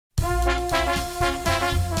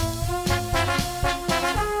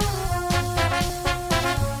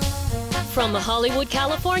From Hollywood,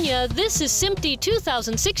 California, this is SMPTE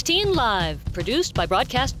 2016 Live, produced by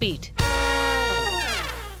Broadcast Beat.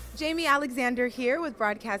 Jaimi Alexander here with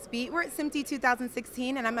Broadcast Beat. We're at SMPTE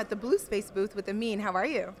 2016, and I'm at the Bluespace booth with Amin. How are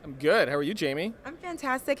you? I'm good. How are you, Jaimi? I'm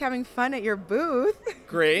fantastic, having fun at your booth.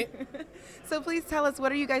 Great. So please tell us,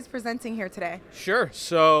 what are you guys presenting here today? Sure.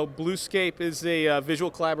 So Bluescape is a visual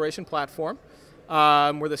collaboration platform.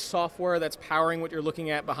 We're the software that's powering what you're looking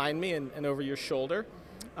at behind me and over your shoulder.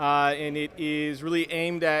 And it is really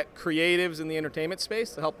aimed at creatives in the entertainment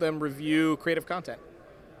space to help them review creative content.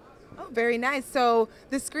 Oh, very nice. So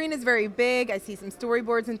the screen is very big. I see some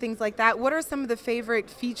storyboards and things like that. What are some of the favorite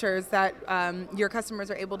features that your customers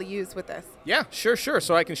are able to use with this? Yeah, sure.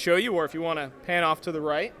 So I can show you, or if you want to pan off to the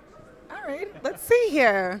right. All right, let's see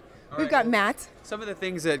here. We've got Matt. Some of the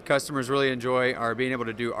things that customers really enjoy are being able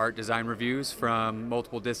to do art design reviews from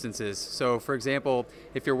multiple distances. So for example,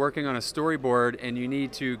 if you're working on a storyboard and you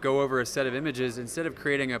need to go over a set of images, instead of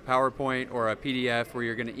creating a PowerPoint or a PDF where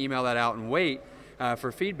you're going to email that out and wait for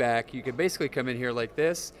feedback, you can basically come in here like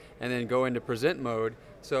this and then go into present mode.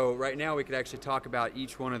 So right now we could actually talk about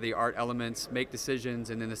each one of the art elements, make decisions,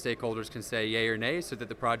 and then the stakeholders can say yay or nay so that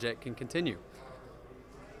the project can continue.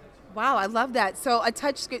 Wow, I love that. So a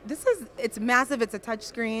touch screen, it's massive, it's a touch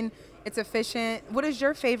screen, it's efficient. What is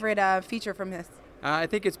your favorite feature from this? I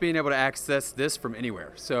think it's being able to access this from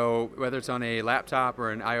anywhere. So whether it's on a laptop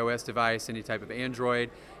or an iOS device, any type of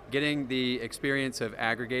Android, getting the experience of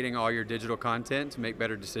aggregating all your digital content to make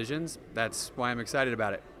better decisions, that's why I'm excited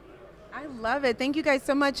about it. I love it. Thank you guys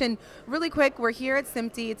so much. And really quick, we're here at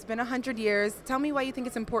SMPTE. It's been 100 years. Tell me why you think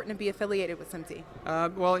it's important to be affiliated with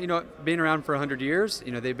SMPTE. Well, being around for 100 years,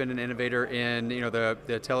 they've been an innovator in,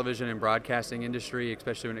 the television and broadcasting industry,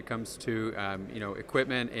 especially when it comes to,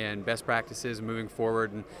 equipment and best practices moving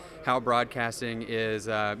forward, and how broadcasting is,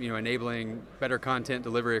 enabling better content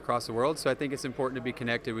delivery across the world. So I think it's important to be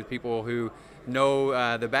connected with people who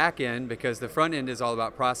know the back end, because the front end is all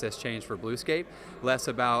about process change for Bluescape, less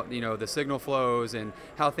about the signal flows and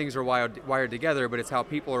how things are wired together, but it's how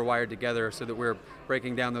people are wired together, so that we're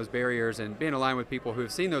breaking down those barriers and being aligned with people who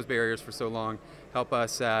have seen those barriers for so long, help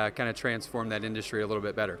us kind of transform that industry a little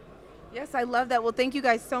bit better. Yes, I love that. Well, thank you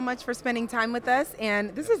guys so much for spending time with us,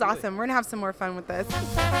 and this is awesome. We're gonna have some more fun with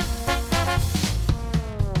this.